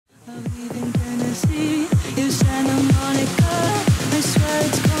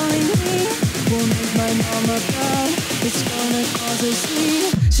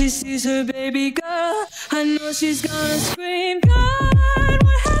sees her baby girl, I know she's gonna scream, God,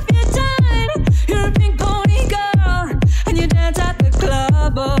 what have you done? You're a pink pony girl, and you dance at the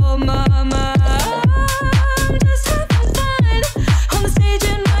club, oh mama. I'm just having fun, on the stage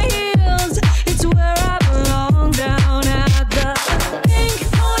in my heels, it's where I belong, down at the Pink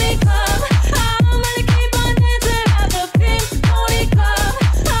Pony Club. I'm gonna keep on dancing at the Pink Pony Club.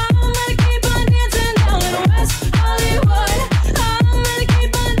 I'm gonna keep on dancing down in West Hollywood. I'm gonna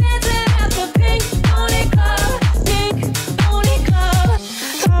keep on dancing at the Pink Pony Club. Pink Pony Club.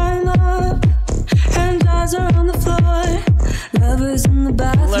 I'm up and dolls are on the floor. Lovers in the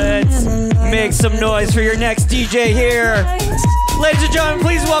bathroom. Let's make some noise for your next DJ here. Ladies and gentlemen,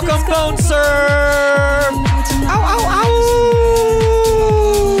 please welcome Bone Surf. Ow, ow, ow.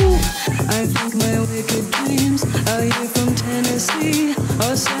 I think my wicked dreams are you from Tennessee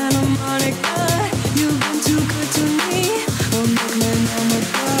or Santa Monica. You've been too good to me. Oh, my mama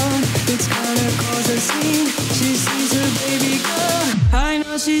girl, it's gonna cause a scene. She sees her baby girl, I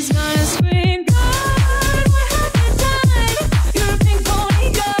know she's gonna scream. God, what have you done? You're a pink pony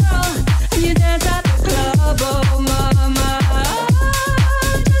girl, and you dance at the club, oh mama.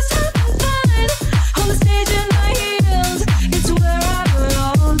 I'm just having fun, on the stage in my heels, it's where I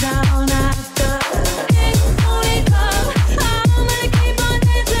belong, down at the Pink Pony Club. I'm gonna keep on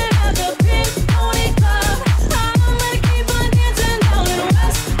dancing at the Pink Pony Club. I'm gonna keep on dancing down in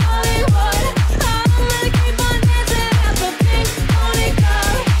West Hollywood. I'm gonna keep on dancing at the Pink Pony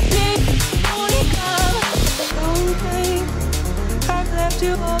Club. Pink Pony Club. Don't think I've left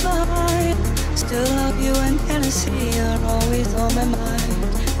you all behind. Still love you in Tennessee, you're always on my mind.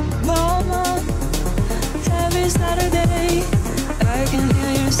 Mama, every Saturday I can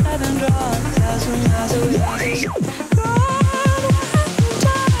hear your southern drawl, miles from miles away. God, what have you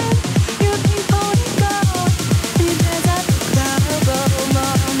done? You're a pink pony girl, and you dance at the club, oh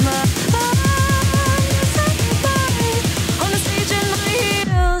mama. I'm just having fun, on the stage in my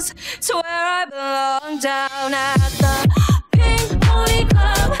heels, it's where I belong, down at the Pink Pony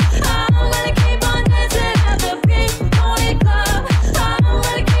Club. I'm gonna keep on dancing at the Pink Pony Club. I'm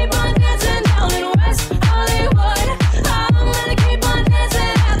gonna keep on dancing down in West Hollywood. I'm gonna keep on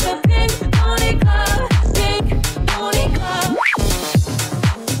dancing at the Pink Pony Club. Pink Pony Club.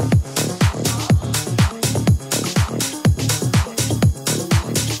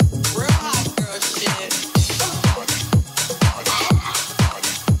 Real hot girl shit.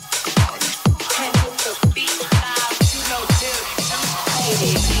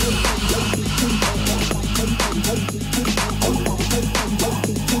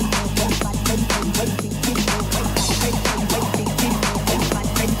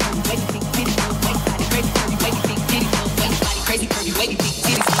 Crazy, curvy, wavy, big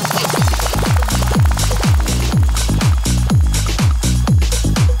titties,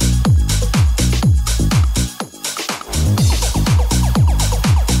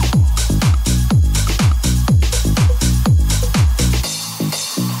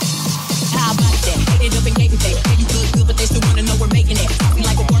 how about that? Ate it up and gave it back. Yeah, you good, but they still wanna know we're making it. Talking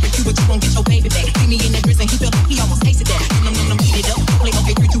like a barbecue, but you won't get your baby back. See me in that dress and he felt like he almost tasted that. Heat it up, play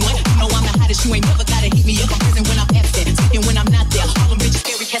okay, 3, 2, 1. You know I'm the hottest, you ain't never gotta heat me up. I'm present when I'm absent, speaking when I'm not there. All them bitches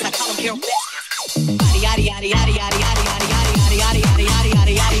scary cats, I call them Carol Baskin. Body, yaddy, yaddy, yaddy, yaddy, yaddy, yaddy, yaddy, yaddy, yaddy, yaddy,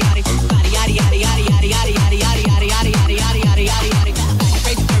 yaddy, yaddy, yaddy. Body, yaddy, yaddy, yaddy, yaddy, yaddy, yaddy, yaddy, yaddy, yaddy, yaddy, yaddy, yaddy, yaddy. Body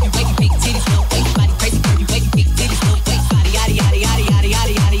crazy, curvy, wavy, big titties, little waist. Body crazy, curvy, wavy, big titties, little waist. Body, yaddy, yaddy, yaddy, yaddy,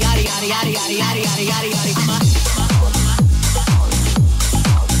 yaddy, yaddy, yaddy, yaddy, yaddy, yaddy, yaddy, yaddy, yaddy, yaddy.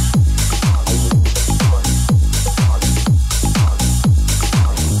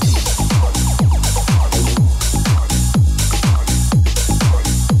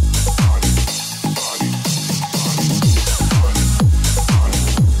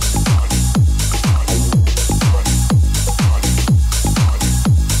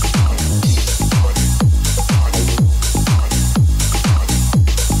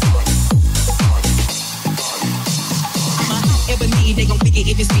 They gon' pick it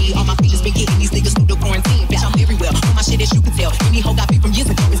if it's me. All my features been getting these niggas through the quarantine. Bitch, I'm everywhere. All my shit, as you can tell. Any hoe got beef from years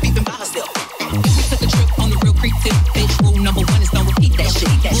ago is beefing by herself. We took a trip on the real creep tip. Bitch, rule number 1 is don't repeat that shit.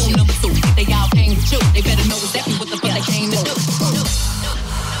 Rule number 2, if they all came with you, they better know exactly what the fuck they came to do.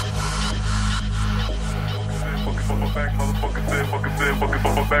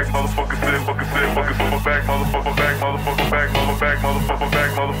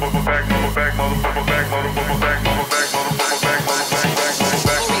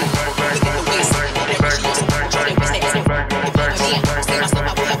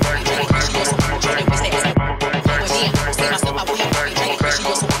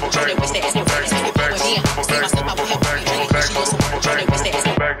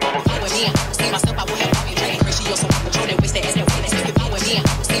 Back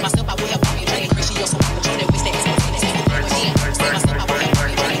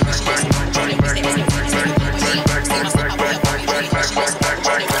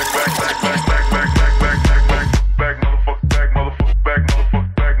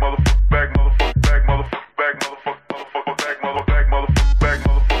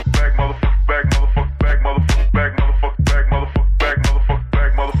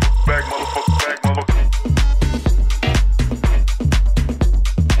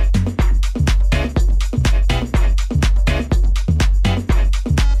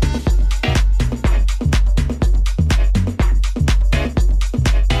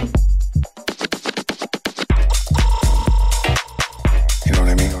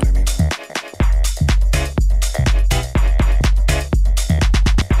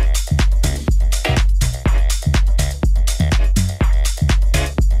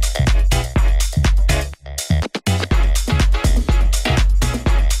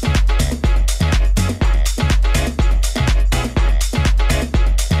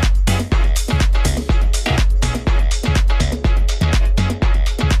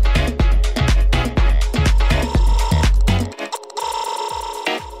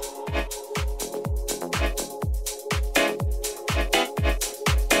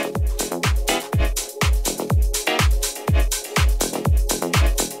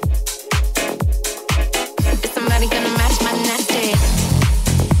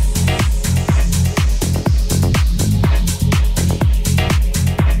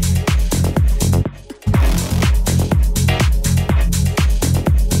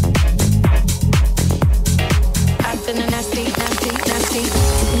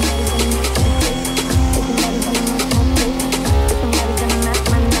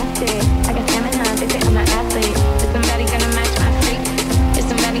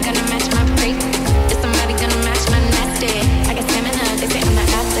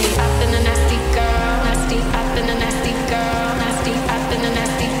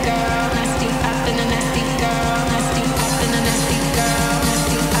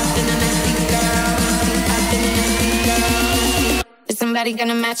somebody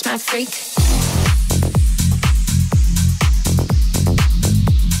gonna match my freak?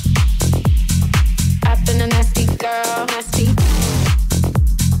 I've been a nasty girl, nasty.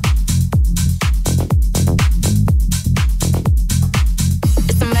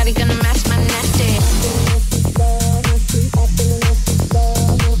 Is somebody gonna match my nasty?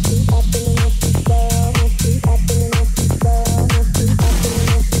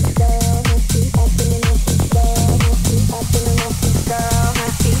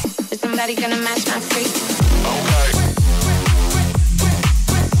 Somebody gonna match my freak. Okay.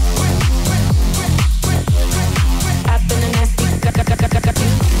 I've been a nasty. Is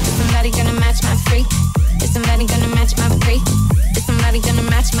somebody gonna match my freak? Is somebody gonna match my freak? Is somebody gonna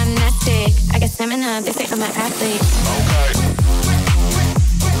match my nasty? I got stamina. They say I'm an athlete. Okay.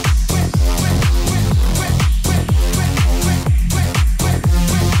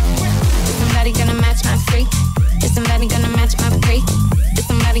 Is somebody gonna match my freak? Is somebody gonna match my freak? Is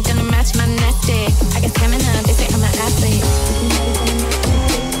somebody gonna match my nasty? I got stamina, they say I'm an athlete. Is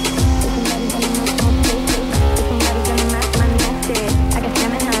somebody gonna match my nasty? I got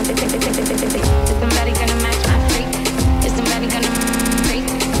stamina, they say. Is somebody gonna match my freak? Is somebody gonna freak?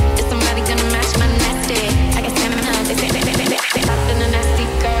 Is somebody gonna match my nasty? I got stamina, they say. I've been a nasty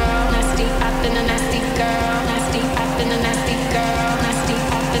girl, nasty. I've been a nasty girl, nasty. I've been a nasty girl, nasty.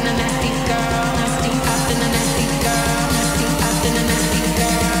 I've been a nasty girl, nasty. I've been a nasty girl, nasty. I've been a nasty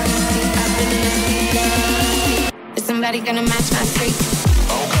girl, nasty. I've been a nasty girl. Is somebody gonna match my freak?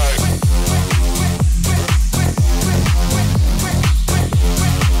 Okay.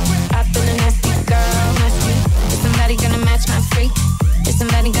 I've been a nasty girl, nasty. Is somebody gonna match my freak? Is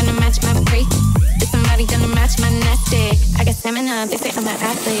somebody gonna match my freak? Is somebody gonna match my nasty? I got stamina, they say I'm an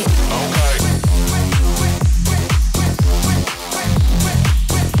athlete. Okay.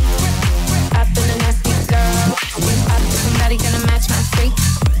 I've been a nasty girl. Is somebody gonna match my freak?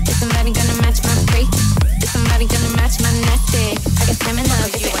 Is somebody gonna match my freak? Is somebody gonna match my nasty? I got stamina,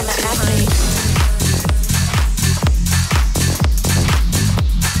 they say I'm an athlete.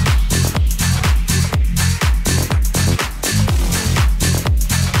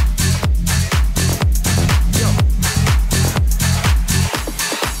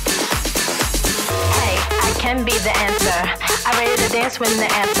 Can be the answer. I ready to dance when the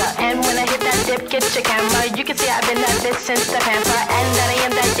answer. And when I hit that dip, get your camera. You can see I've been that bitch since the pamper. And that I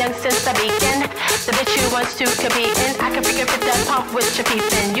am that young since the beacon. The bitch who wants to compete in. I can figure fit that pump with your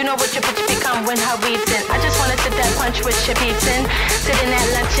peepin'. You know what your bitch become when her weed's in. I just wanna sit that punch with your peeps in. Sitting at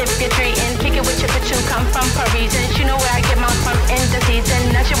lunch if you're treating. Kick it with your bitch who come from Parisian. You know where I get my from in the season.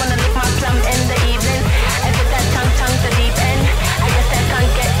 Now she wanna lick my plum in the evening. And put that tongue the deep end. I guess that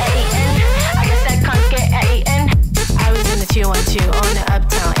tongue get A-E-N. I guess that cunt get A-E-N. I was in the 212 on the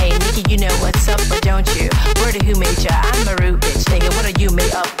uptown. Hey, Nikki, you know what's up, but don't you? Word of who made ya? I'm a rude bitch, nigga. What are you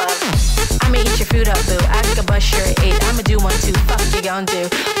made up of? I'ma eat your food up, boo. I can bust your 8. I'ma do 1, 2. Fuck you gon' do?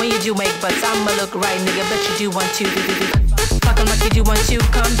 When you do make butts, I'ma look right, nigga. Bet you do 1, 2. Fuck 'em like you do 1, 2.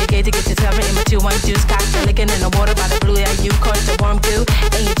 Come to get to 7 in my 2, 1, 2's. Cock the lickin' in the water by the blue. Yeah, you caught the warm goo.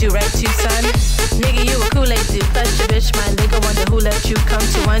 And you do right too, son. Nigga, you a Kool-Aid dude. Touch your bitch, my nigga. Wonder who let you come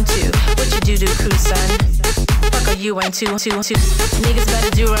to 1, 2. What you do, crew, son? Fuck are you 1, 2, 2, 2. Niggas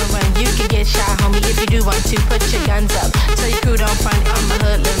better do run. You can get shot, homie, if you do 1, 2. Put your guns up. Tell your crew don't front. I'm a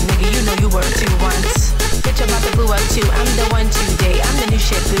hoodlum, nigga. You know you work 2 once. Bitch, I'm about to boo up too. I'm the 1, 2 day. I'm the new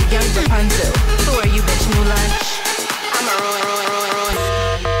shit, boo. Young Rapunzel. Who are you, bitch? New lunch. I'ma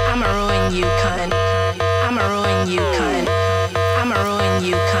ruin you, cunt. I'ma ruin you, cunt. I'ma ruin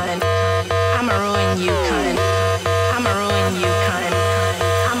you, cunt. I'ma ruin you, cunt. I'ma ruin you, cunt.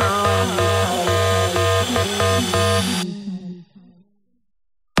 I'ma ruin you, cunt.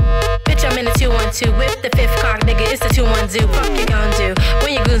 Bitch, I'm in the 212 with the 5th cock, nigga. It's the 2-1 zoo. Fuck you gon' do?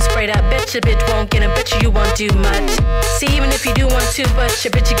 When your goon sprayed up, bet your bitch won't get him. Bet you won't do much. See, even if you do 1, 2, but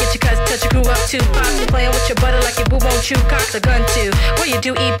your bitch, you get your cousin, touch your crew up too. Pop, you playing with your butter like your boo won't chew. Cock the gun too. What you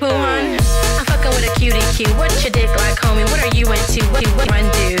do, eat poo, hun? I'm fucking with a cutie cue. What's your dick like, homie? What are you into? What run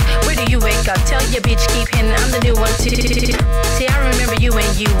do? Where do you wake up? Tell your bitch keep hitting. I'm the new 1, 2. See, I remember you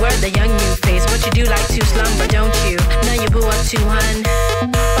and you were the young new face. What you do like to slumber, don't you? Now you boo up too, hun.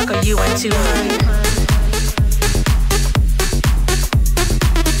 Fuck are you into, hun?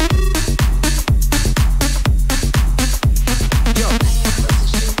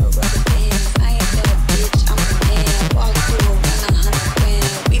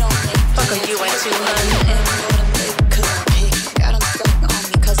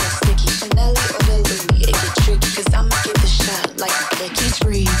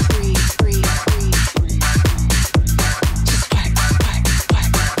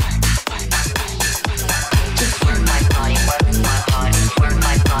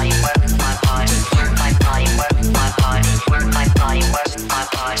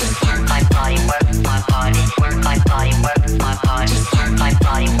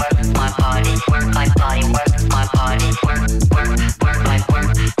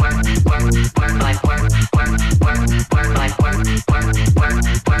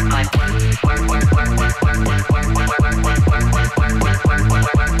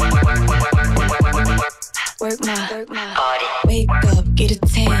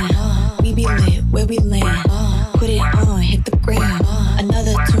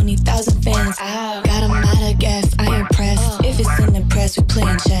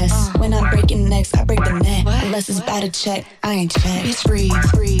 ass is about to check. I ain't check. Bitch, breathe.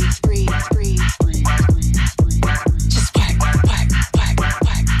 Just work.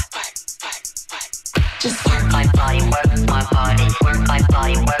 Just work. My body work, my body work, my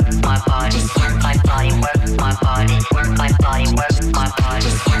body work, my body. Just work. My body work, my body work, my body work, my body.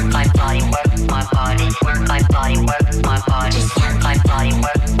 Just work. My body work, my body work, my body work, my body. Just work. My body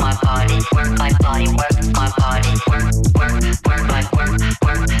work, my body work, my body work, my body. Work, my work, my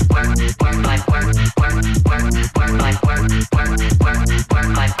work, my work,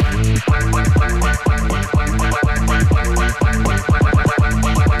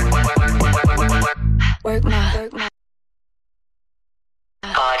 Work my body.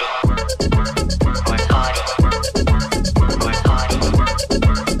 Body.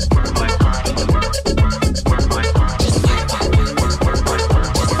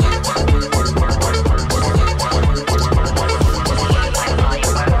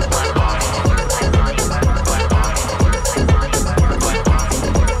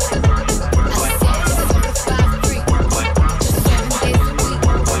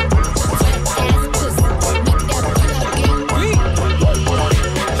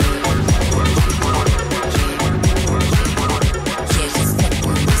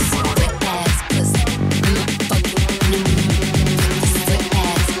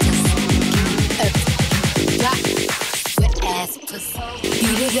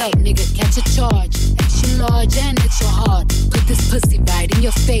 Up, nigga, catch a charge. Extra large and extra hard. Put this pussy right in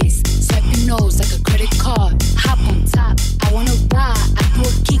your face. Swipe your nose like a credit card. Hop on top, I wanna ride. I do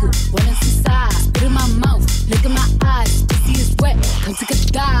a giggle, what else inside? Spit in my mouth, look in my eyes. Pussy is wet, come take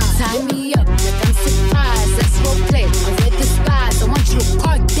a dive. Tie me up like I'm surprised. That's roleplay, I read the spies. I want you to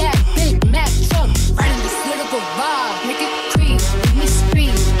park that Big Mac truck right in this little garage. Make it cream, make me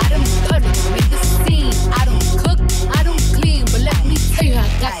scream. I don't butter, make the scene. I don't cook, I don't clean, but let me tell you, I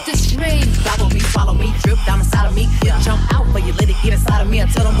got this ring. follow me, drip down inside of me. Yeah. Jump out for you, let it get inside of me. I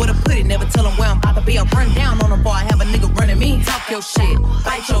tell them where to put it, never tell them where I'm about to be. I'm run down on them before I have a nigga running me. Talk your shit,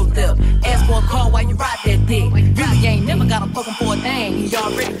 bite your lip. Ask for a call while you ride that dick. Really ain't never got him fucking for a thing. He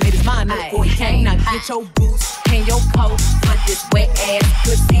already made his mind up before he came. Now get your boots and your coat, but this wet ass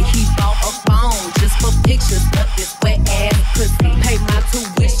pussy. He bought a phone just for pictures of this wet ass pussy. Pay my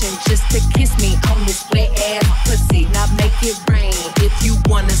tuition just to kiss me on this wet ass pussy. Now make it rain if you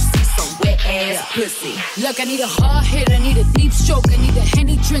wanna see some wet ass pussy. Look, I need a hard hit, I need a deep stroke, I need a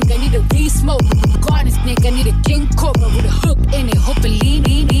Henny drink, I need a re-smoke. Garden snake, I need a king cobra with a hook in it. Hopefully,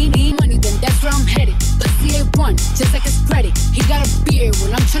 need money, then that's where I'm headed. Pussy A1, just like his credit. He got a beard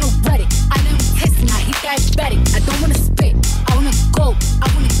when I'm tryna wet it. I let him test me, he diabetic. I don't wanna spit, I wanna go, I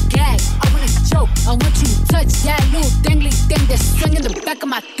wanna gag, I wanna choke. I want you to touch that little dangly thing that's swinging the back of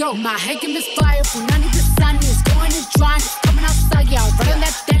my throat. My head can misfire, punani the sun is going and drying, it's coming outside, yeah. I run on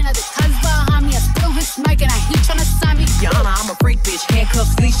that thing, now the cuz behind me. I spit on his mic and I heat tryna sign me. Your Honor, I'm a freak bitch,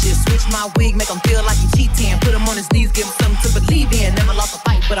 handcuffs, leashes. Switch my wig, make him feel like he cheating. Put him on his knees, give him something to believe in. Never lost a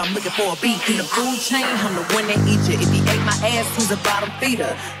fight, but I'm looking for a beat. In the food chain, I'm the one that eat you. If he ate my ass, he's a bottom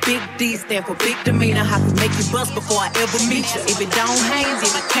feeder. Big D stand for big demeanor. I can make you bust before I ever meet you. If it don't hang, then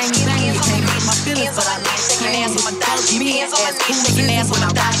I can't bang. You can't hurt my feelings, but I like shaking ass on my thigh shit. Hands on my knees, shaking ass on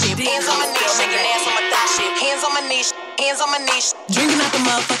my thigh shit. Hands on my knees, shaking ass on my thigh shit. Hands on my knees, hands on my knees. Drinking out the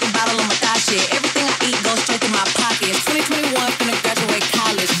motherfucking bottle on my thigh shit. Everything I eat goes straight to my pocket. 2021, finna graduate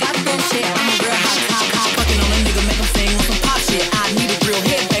college. Got a good shit, I'm a real hot cop. Fucking on a nigga, make him sing on some pop shit. I need a real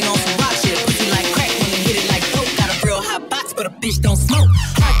headbang on some rock shit. Pussy like crack when you hit it like dope. Got a real hot box, but a bitch don't smoke.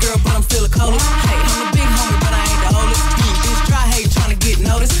 Hot girl, but I'm still a coldest. Hey, I'm the big homie, but I ain't the oldest. Bitch dry hate tryna get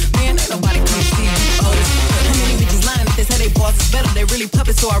noticed. Man, ain't nobody come see you oldest. How many bitches lying if they say they boss is better? They really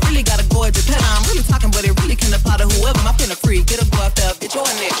puppets, so I really gotta go at the pen. I'm really talking, but it really can apply to whoever. My pen a free, get a go out there, bitch, or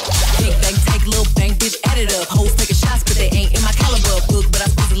a nigga. Big bang, take little bang, bitch, add it up. Hoes taking shots, but they ain't in my caliber book. But I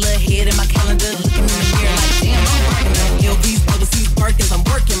supposed to little head in my calendar. Looking in the mirror like, damn, I'm working. LVs, overseas, Birkins, I'm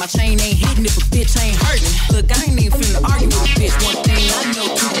working. My chain ain't hitting if a bitch ain't hurting. Look, I ain't even finna argue with a bitch. One thing I know,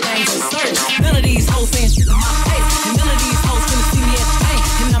 two things are certain. None of these hoes saying shit to my face. And none of these hoes finna see me at the bank.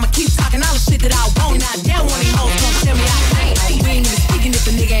 And I'ma keep talking all the shit that I want. And I damn one of these hoes gon' tell me I can't. We ain't even speaking if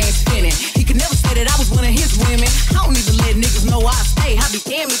the nigga ain't spinning. He could never say that I was one of his women. I don't even let niggas know I stay. I be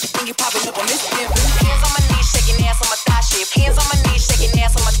damn if you think you popping up on this pimp. Hands on my knees, shaking ass on my thigh shit. Hands on my knees.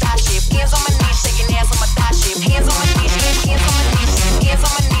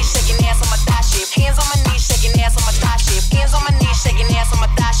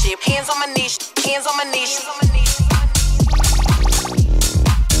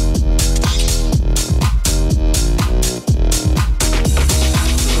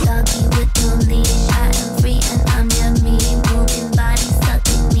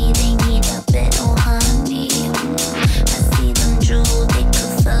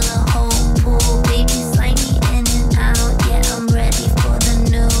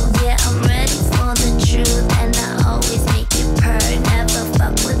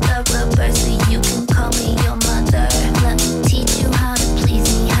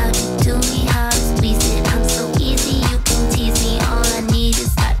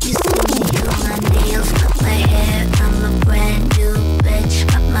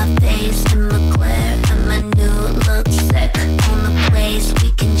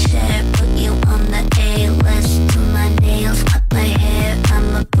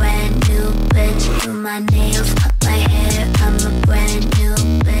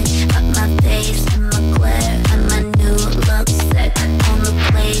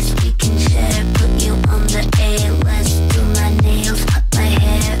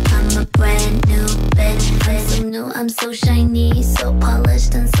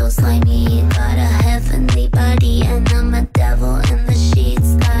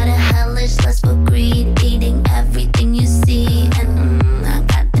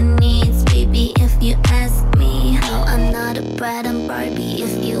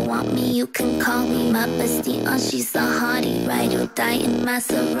 call me my bestie. Oh, she's a hottie, ride or die in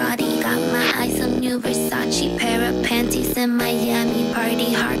Maserati. Got my eyes on new Versace, pair of panties in Miami.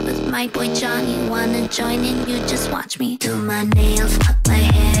 Party hard with my boy Johnny. Wanna join in? You just watch me. Do my nails, cut my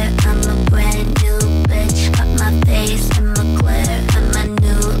hair. I'm a brand new bitch. Cut my face in my glare, and my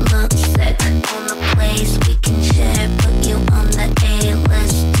new look sick. On the place we can share, put you on the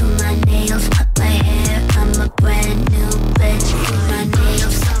A-list. Do my nails, cut my hair. I'm a brand new bitch. Do my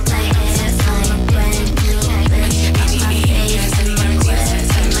nails, cut my hair. I'm a brand new bitch. Cut my face in my glare,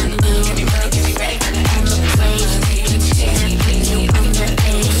 and my new look sick. On the place we can share, put you on the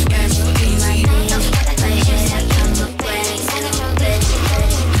A-list. Do my nails, cut my hair. I'm a brand new bitch.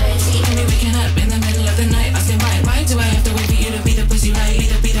 When we waking up in the middle of the night, I say, why do I have to wait for you to be the pussy right?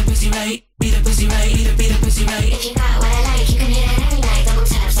 Be the pussy right, be the pussy right, be the pussy right. If you got what I like, you can hit it every night. Double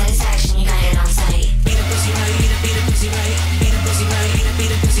tap satisfaction, you got it on sight. Be the pussy right, be the pussy right, be the pussy right, be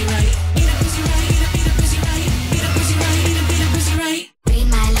the pussy right, be the pussy right, be the pussy right, be the pussy right, be the pussy right. Read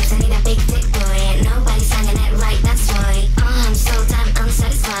my lips, I need a big dick boy. Ain't nobody signing it right, that's why. Oh, I'm so damn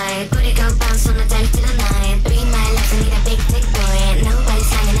unsatisfied. Booty go bounce on the day to the night. Read my lips, I need a big dick boy. Ain't nobody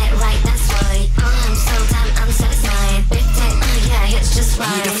signing it right, that's why. Oh, I'm so damn unsatisfied. Big dick, yeah, it's just right.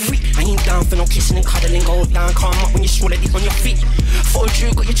 I need a freak, I ain't down for no kissing and cuddling. Go down, calm up when you swallow deep on your feet. Thought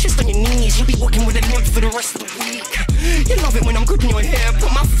you got your chest on your knees. You'll be walking with a limp for the rest of the week. You love it when I'm gripping your hair.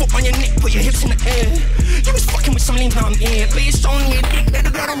 Put my foot on your neck, put your hips in the air. You was fucking with some lean, now I'm here. But it's only a dick, let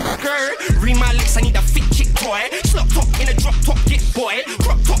it go, girl. Read my lips, I need a fit chick toy. Slop top in a drop top, get boy.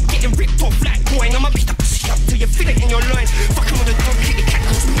 Crop top getting ripped off like boy. I'ma beat the pussy up till you feel it in your loins. Fucking with a dog, kick the cat,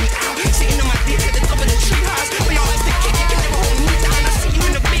 goes me out. Sitting on my dick at the top of the tree house. We always think you can never hold me down. I see you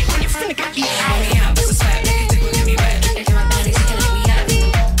in the bed when you're finna get eat out. Me out, bust a sweat, make it tickle, give me wet. If you're my body, she can let me out.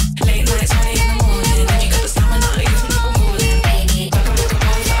 Late nights, early in the morning, and you got the stamina, you can never call it. Baby, Like a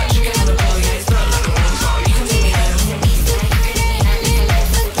roller, you can never call it. It's not like a roller, you can take me there.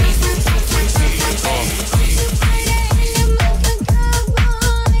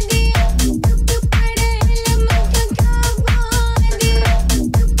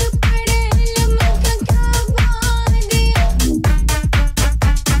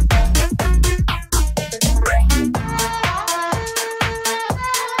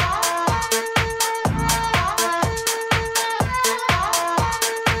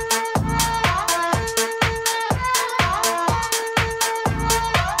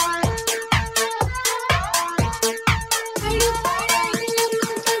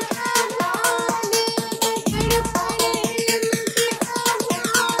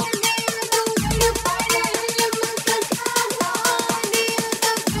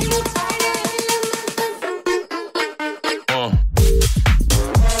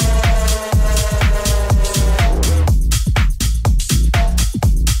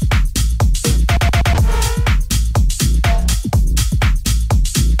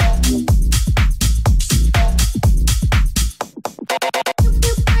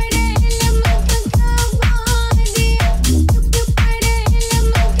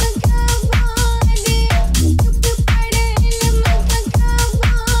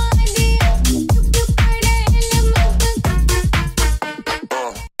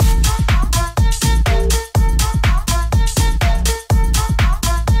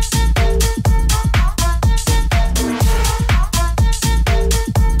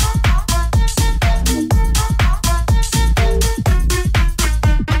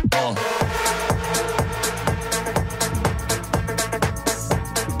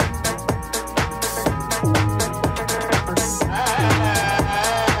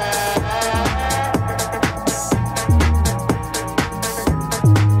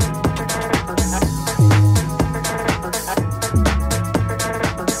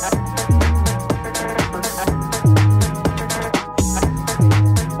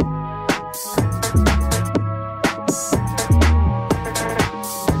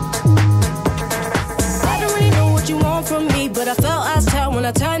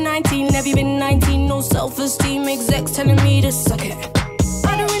 Self-esteem execs telling me to suck it.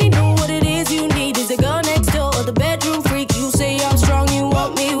 I don't really know what it is you need. Is the girl next door or the bedroom freak? You say I'm strong, you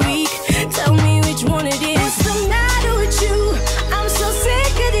want me weak. Tell me which one it is. What's the matter with you? I'm so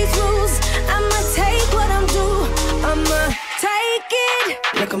sick of these rules. I'ma take what I'm due. I'ma take it.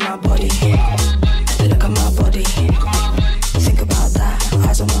 Look at my body. Look at my body. Think about that.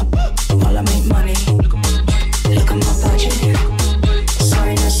 Eyes on my while I make money. Look at my budget.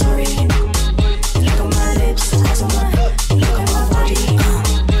 Sorry, not sorry.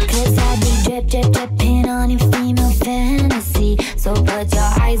 Dripping on your female fantasy. So put your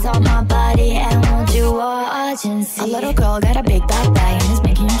eyes on my body and won't you watch and see. A little girl got a big back bag and it's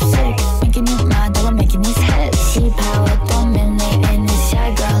making you sick, making you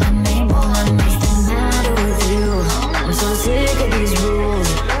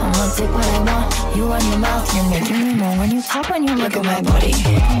my body.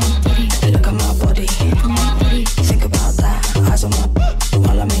 Look at my body. Think about that. Eyes on my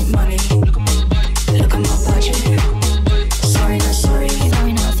while I make money. Look at my budget. Sorry, not sorry.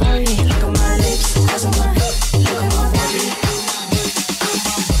 Sorry, not sorry. Look at my lips. Eyes on my. Look at my body.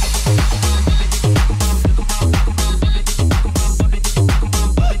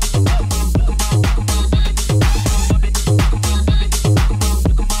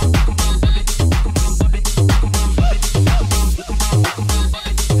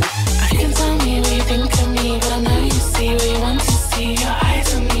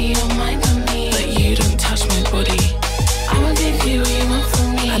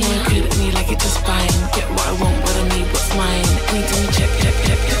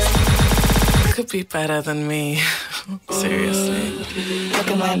 Be better than me. Seriously. Look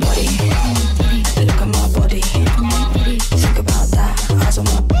at my body. Look at my body. Think about that. Eyes on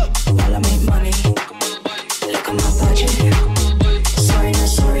my while I make money. Look at my budget. Sorry, not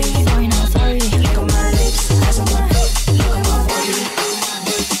sorry. Sorry, not sorry. Look at my lips. Eyes on my. Look at my body.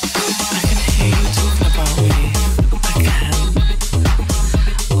 I can hear you talking about me. I can.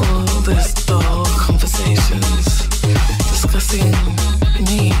 All these dull conversations discussing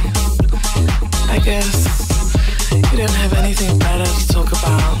me. I guess you don't have anything better to talk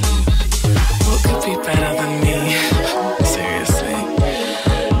about. What could be better than me? Seriously.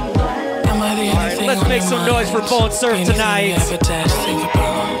 Am I the only thing Let's make some noise for Bone Surf tonight.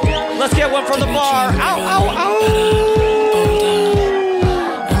 Let's get one from the bar. Ow, ow, ow.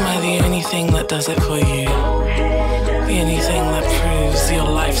 Am I the only thing that does it for you? The only thing that proves your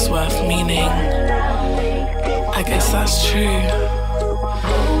life's worth meaning? I guess that's true.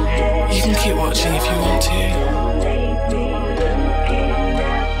 You can keep watching if you want to.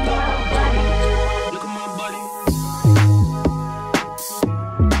 Look at my body.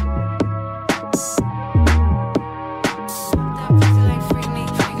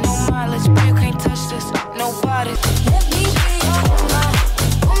 No mileage, but you can't touch this. Nobody. Let me be your woman.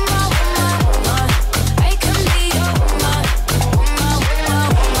 Woman, woman, woman. I can be your woman. Woman, woman,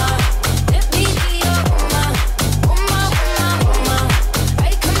 woman. Let me be your woman. Woman, woman, woman.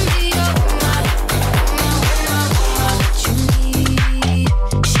 I can be your woman. Woman, woman, woman. You need.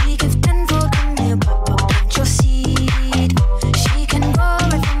 She give 10 for them, you pop up your seed. She can go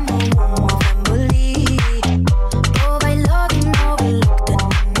right from the womb of Emily. Oh, I love you, overlooked and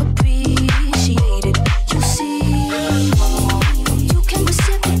unappreciated. You see, you can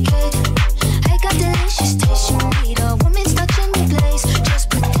reciprocate. I got delicious taste. You need a woman's touch in your place. Just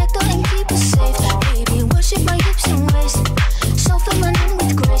protect her and keep her safe. Baby, worship my hips and waist. So feminine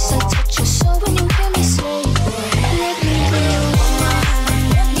with grace. I touch your soul when you hear me say, let me be your woman.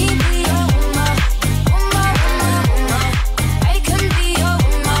 Let me be your woman. Woman, woman, woman. I can be your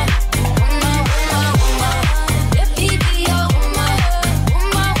woman. Woman, woman, woman. Let me be your woman.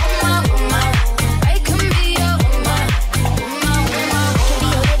 Woman, woman, woman. I can be your woman. Woman, woman. I can be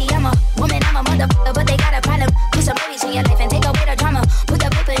your lady. I'm a woman. I'm a motherfucker, but they got a problem. Put some babies in your life and take away the drama. Put the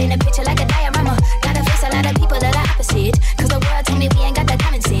paper in a picture like a diorama. Gotta face a lot of people that are opposite. Cause the world told me we ain't got that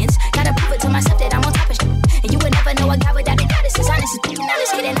common sense. Gotta prove it to myself that I'm on top of shit. And you would never know a guy without a goddess. It's honest, it's thinking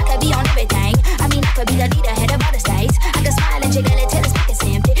honest, kidding. I could be on everything. I mean, I could be the leader, head of all the states. I could smile and jiggle it till his pockets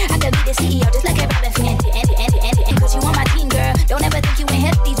empty. I could be the CEO just like a Robin Fenty. And cause you on my team, girl. Don't ever think you ain't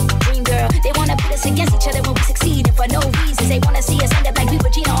had these dream, girl. They wanna put us against each other when we succeed. And for no reasons, they wanna see us end up like we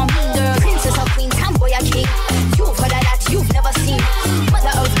were Gina or Mean Girl. Princess or queen, tomboy or king. You've heard of that, you've never seen. Mother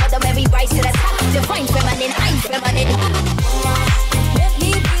Earth, Mother Mary, rise to the top. Divine feminine, I'm feminine. Let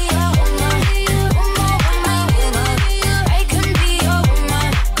me be your woman. Woman, woman, woman. I can be your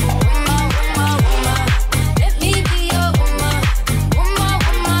woman. Woman, woman, woman. Let me be your woman. Woman,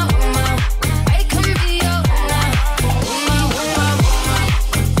 woman, woman. I can be your woman. Woman, woman, woman.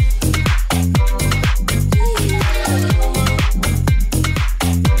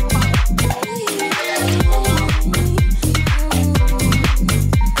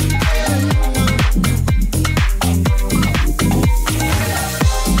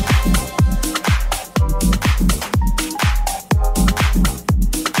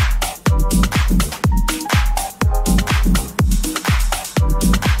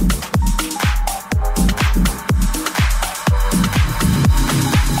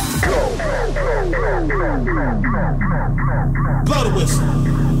 Blow the whistle.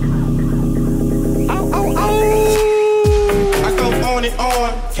 I go on and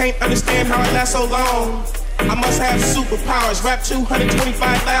on. Can't understand how it lasts so long. I must have superpowers. Rap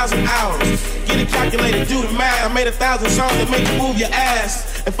 225,000 hours. Get it calculated, do the math. I made 1,000 songs that make you move your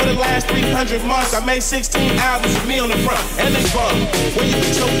ass. And for the last 300 months, I made 16 albums with me on the front. And they bug. When you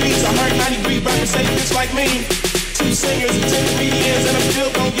get your beats, I heard 93 rappers say bitch like me. 2 singers and 10 comedians, and I'm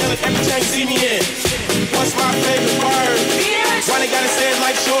still gon' yell it every time you see me in. What's my favorite word? Why they gotta say it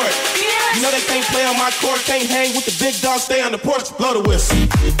like short? You know they can't play on my court, can't hang with the big dogs, stay on the porch, blow the whistle.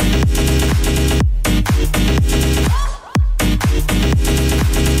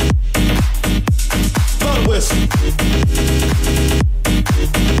 Blow the whistle.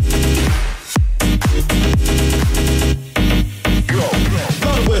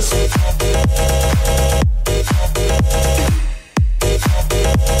 Blow the whistle.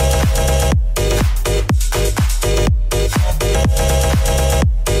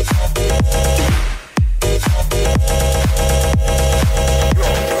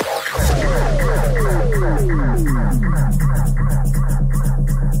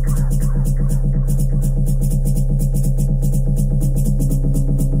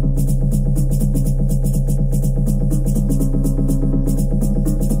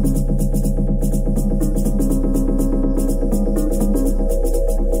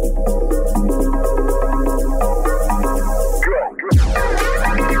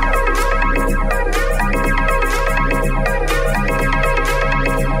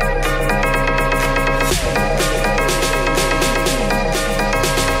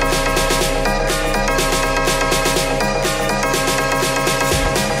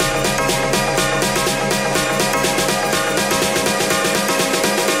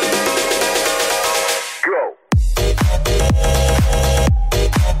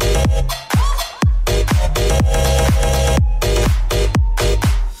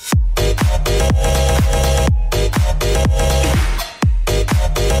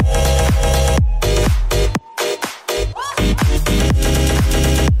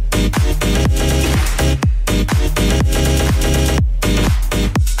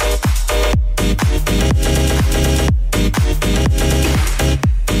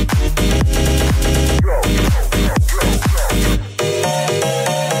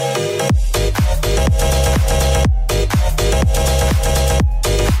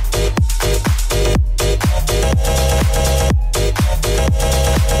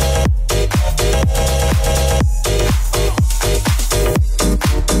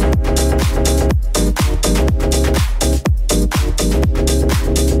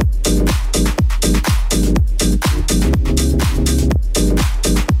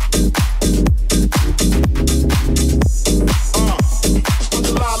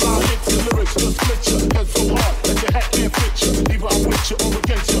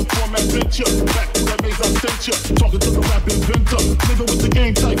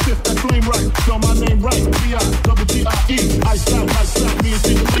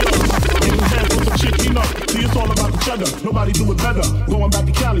 Nobody do it better. Going back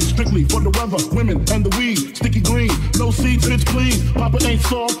to Cali, strictly for the weather, women and the weed. Sticky green, no seeds, bitch, please. Papa ain't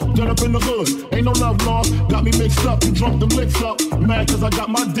soft, dead up in the hood. Ain't no love lost, got me mixed up. You drunk them licks up. Mad cause I got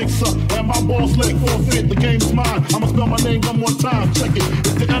my dick sucked. And my balls leg forfeit, the game is mine. I'ma spell my name one more time, check it.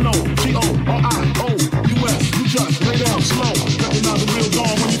 It's the N-O-G-O-R-I-O-U-S. You just lay down slow. Recognize the real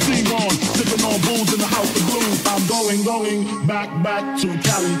dawn when you see wrong. Sipping on booze in the house of blues. I'm going back to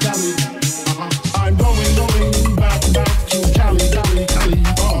Cali. I'm going back to Cali. I'm going back to Cali.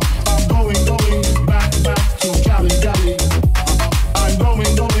 I'm going back to Cali. I'm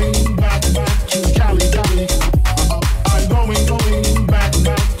going back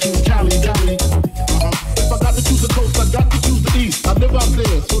to Cali. If I got to choose the coast, I got to choose the east. I live out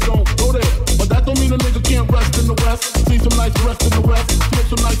there, so don't go there. But that don't mean a nigga can't rest in the west. See some nice rest in the west. Smoke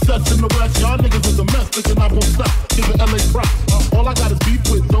some nice sets in the west. Y'all niggas is a mess, thinking I'm gon' stop. Give it LA props. All I got is beef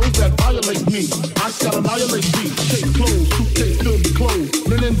with those that violate me. I shall annihilate beef. Chase clothes, suitcase filled with clothes.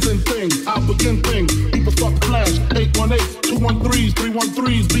 Linens and things, I begin things. People start to flash. 818s, 213s,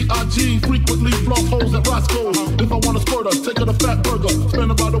 313s, B.I.G. Frequently block holes at Roscoe's. If I want a squirter, take her to Fat Burger.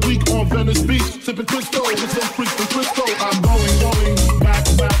 Spend about a week on Venice Beach. Sipping Crisco with some freaks from Frisco. I'm going back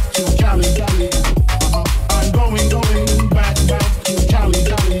to Cali. I'm going back to Cali.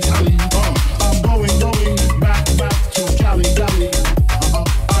 I'm going back to Cali. I'm going back to Cali.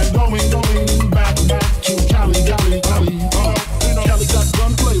 Cali got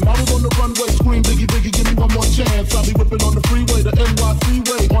gunplay, models on the runway, scream Biggie.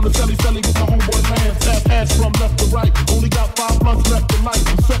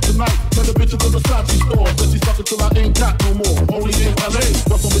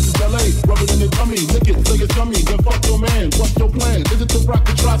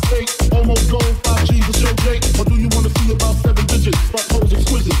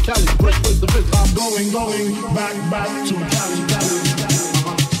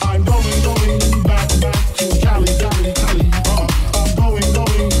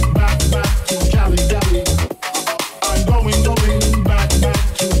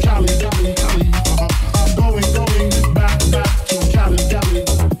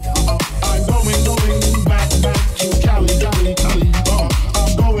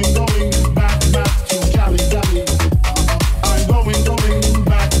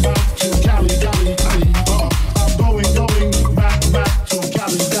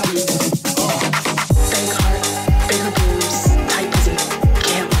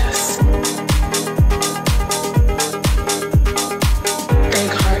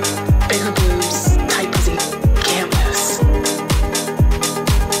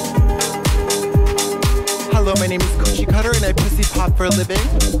 hop for a living.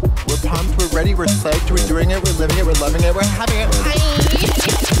 We're pumped, we're ready, we're psyched, we're doing it, we're living it, we're loving it, we're having it.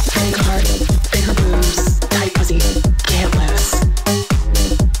 Big heart, bigger boobs, tight pussy, can't lose.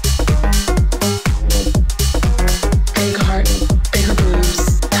 Big heart, bigger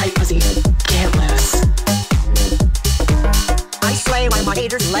boobs, tight pussy, can't lose. I slay when my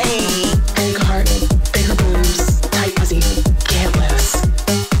haters lay. Big heart, bigger boobs, tight pussy, can't lose.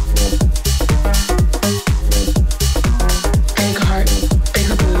 Big heart,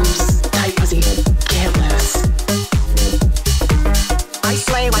 bigger boobs, tight pussy, can't lose. I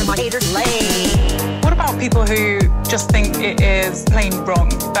slay when my haters lay. What about people who just think it is plain wrong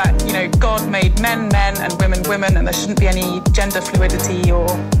that, you know, God made men men and women women and there shouldn't be any gender fluidity or...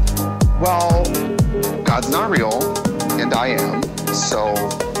 Well, God's not real, and I am, so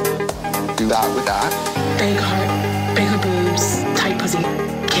do that with that. Big heart, bigger boobs, tight pussy,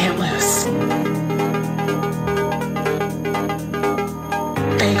 can't lose.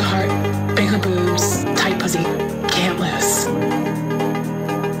 Big heart, bigger boobs, tight pussy, can't lose.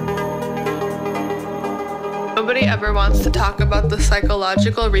 Nobody ever wants to talk about the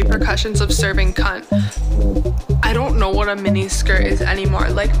psychological repercussions of serving cunt. I don't know what a mini skirt is anymore.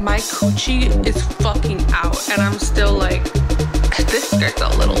 Like, my coochie is fucking out, and I'm still like, this skirt's a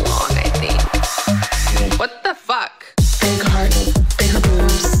little long, I think. What the fuck? Big heart, bigger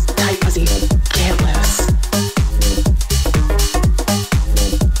boobs, tight pussy, can't lose.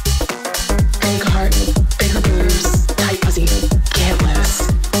 Big heart, bigger boobs, tight pussy, can't lose.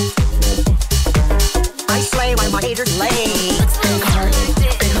 I slay when my haters lay. Big heart,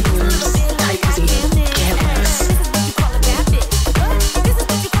 bigger boobs, tight pussy, can't lose.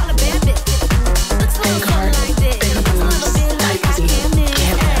 Big heart, bigger boobs, tight pussy,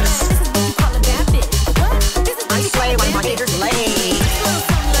 can't lose. I slay when my haters lay.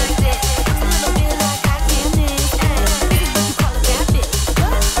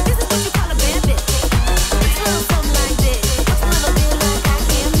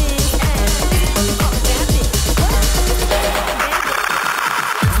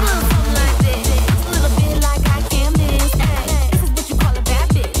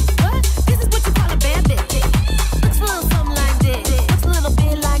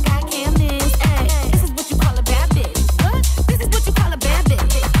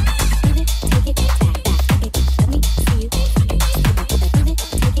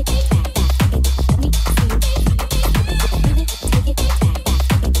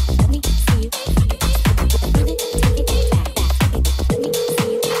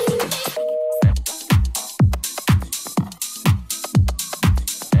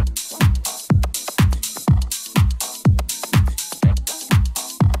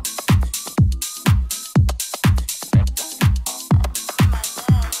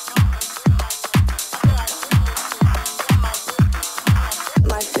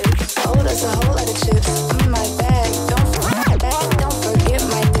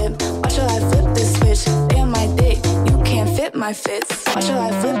 My fits. Why should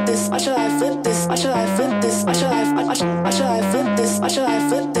I flip this? Why should I flip this? Why should I flip this? Why should I flip this? Why should I flip this? Why should I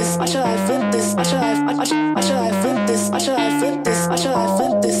flip this? Why should I flip this? Why should I flip this? Why should I flip this? Why should I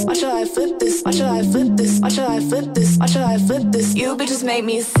flip this? Why should I flip this? Why should I flip this? Why should I flip this? Why should I flip this? You bitches make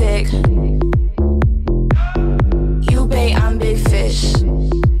me sick. You bait, I'm big fish.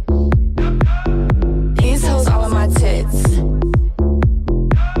 These hoes all on my tits.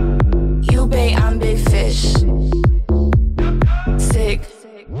 You bait, I'm big fish. Sick,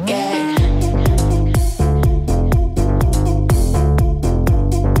 gag.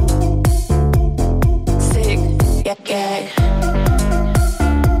 Sick, gag.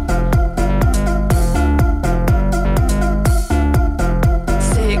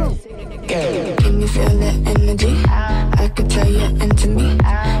 Sick, gag. Can you feel the energy? I could tell you're into me.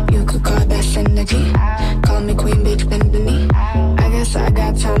 You could call that synergy. Call me queen, bitch, bend the knee. I guess I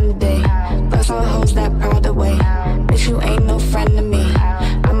got time today. Plus all hoes that proud away. Bitch, you ain't no friend to me.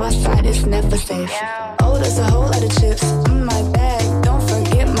 I'm outside, it's never safe. Oh, there's a whole lot of chips in my bag. Don't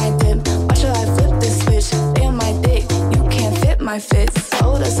forget my dip. Why should I flip this switch? Stay on my dick. You can't fit my fits.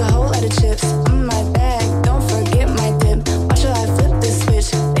 Oh, there's a whole lot of chips in my bag. Don't forget my dip. Why should I flip this switch?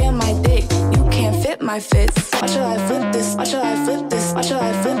 Stay on my dick. You can't fit my fits. Why should I flip this? Why should I flip this? Why should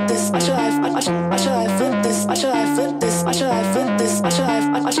I flip this? Why should I flip this? Why should I flip this? Why should I flip this? Why should I flip this? Why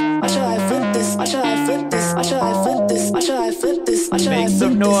should I flip this? Why should I flip this? Why should I flip this? Why should I flip this? Make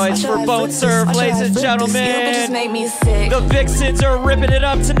some noise for Bone Surf, ladies and gentlemen. The Vixens are ripping it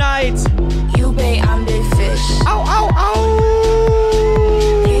up tonight. You bait, I'm big fish. Ow, ow, ow.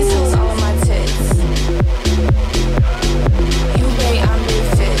 These hoes all on my tits. You bait, I'm big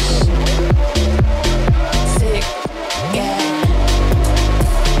fish. Sick, gag.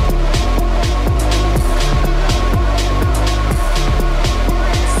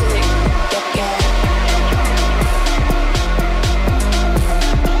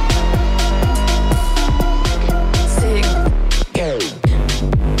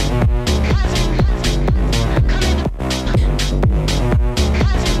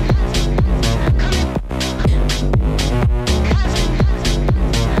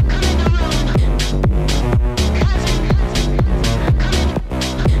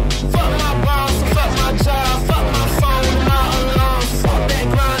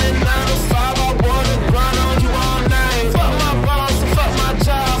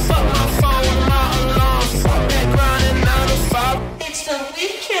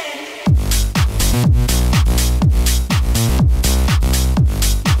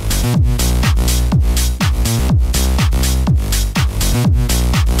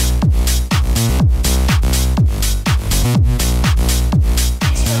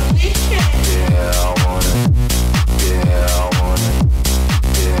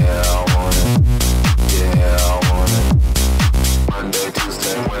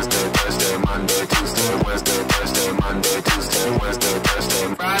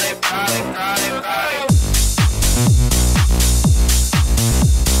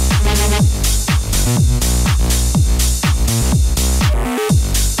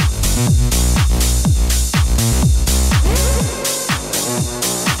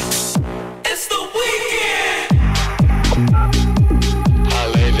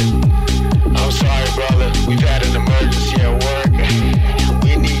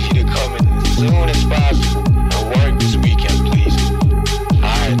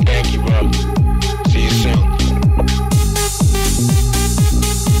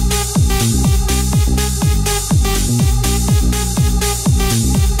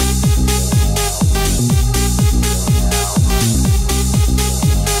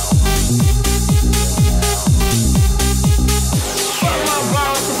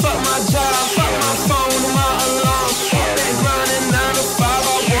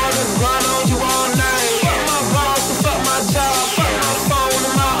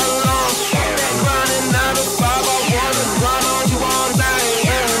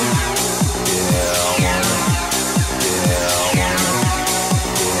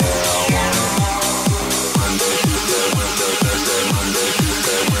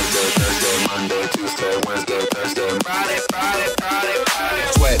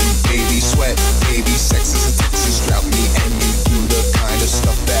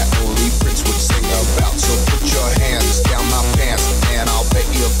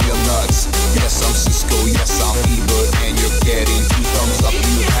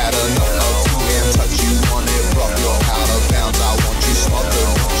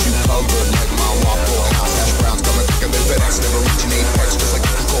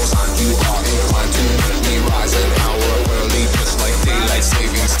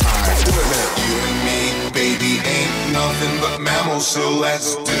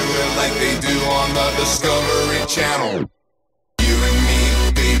 let's do it like they do on the Discovery Channel. You and me,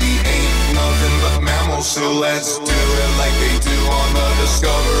 baby, ain't nothing but mammals, so let's do it like they do on the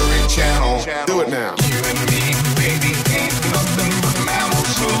Discovery Channel. Do it now. You and me, baby, ain't nothing but mammals,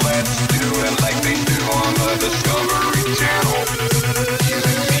 so let's do it like they do on the Discovery Channel. You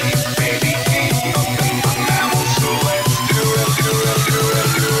and me, baby, ain't nothing but mammals, so let's do it, do it, do it,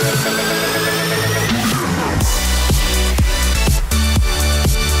 do it.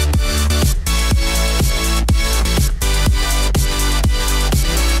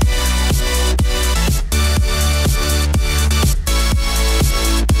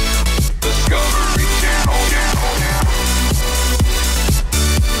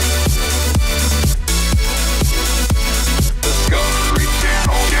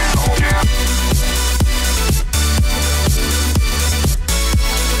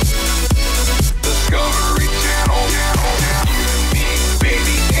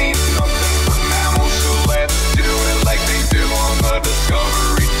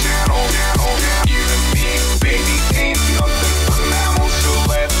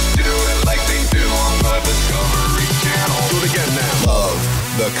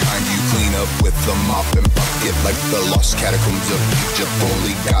 The kind you clean up with the mop and bucket, like the lost catacombs of Egypt.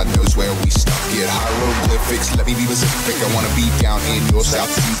 Only God knows where we stuck it. Hieroglyphics, let me be specific. I wanna be down in your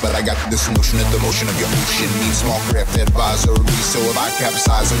South Seas, but I got this notion that the motion of your ocean means small craft advisory. So if I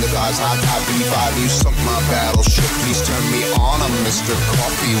capsize and the guys high tide B5, you sunk my battleship. Please turn me on. I'm Mr.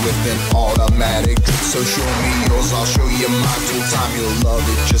 Coffee with an automatic drip. So show me yours, I'll show you mine. Till time you'll love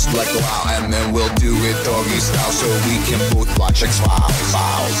it just like wow, and then we'll do it doggy style so we can both watch X-Files.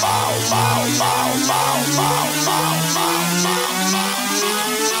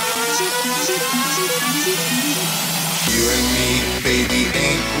 You and me, baby,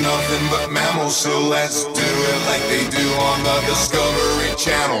 ain't nothing but mammals, so let's do it like they do on the Discovery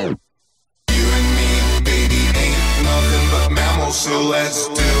Channel. You and me, baby, ain't nothing but mammals, so let's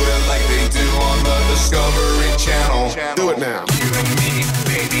do it like they do on the Discovery Channel. Do it now. You and me,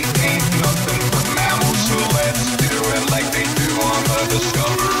 baby, ain't nothing but mammals, so let's do it like they do on the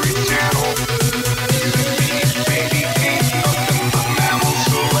Discovery Channel. You and me, baby, ain't nothing but mammals,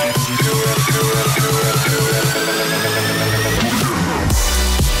 so let's do it, do it, do it, do it.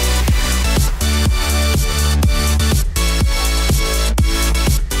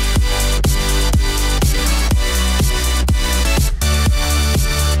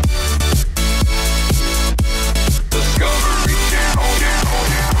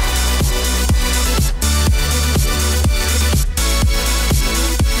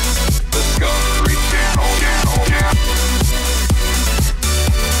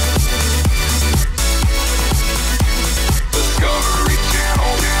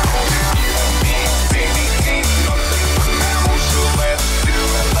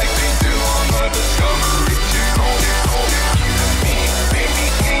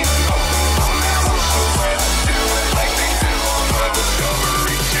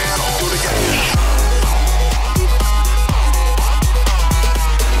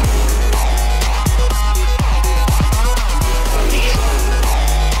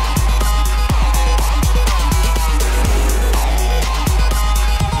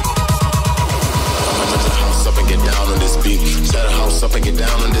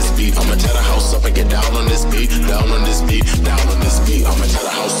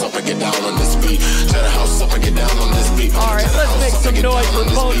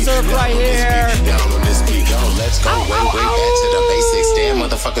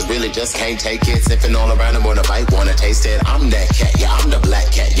 Just can't take it, sniffing all around and wanna bite, wanna taste it. I'm that cat, yeah, I'm the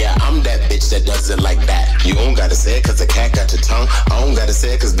black cat, yeah, I'm that bitch that does it like that. You don't gotta say it cause the cat got your tongue. I don't gotta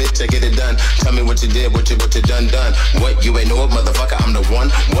say it cause bitch I get it done. Tell me what you did, what you done. What, you ain't know it, motherfucker, I'm the one.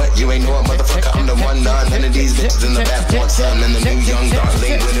 What, you ain't know it, motherfucker, I'm the one. None of these bitches in the back want son. And the new young dark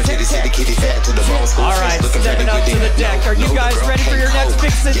late winner titty city kitty fat to the bone. Alright, stepping up to the deck. Are you guys ready for your next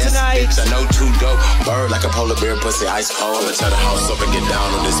Vixen tonight? Bitch, I know too dope. Bird like a polar bear, pussy ice cold. I'ma tear the house up and get down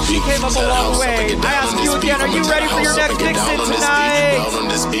on this beat. Came up a long way. I ask you again, are you ready for your next Vixen tonight? Down on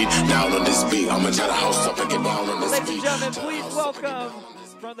this beat, down on this beat. I'ma tear the house up and get down on this beat. Ladies and gentlemen, please welcome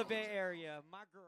from the Bay Area, my girl.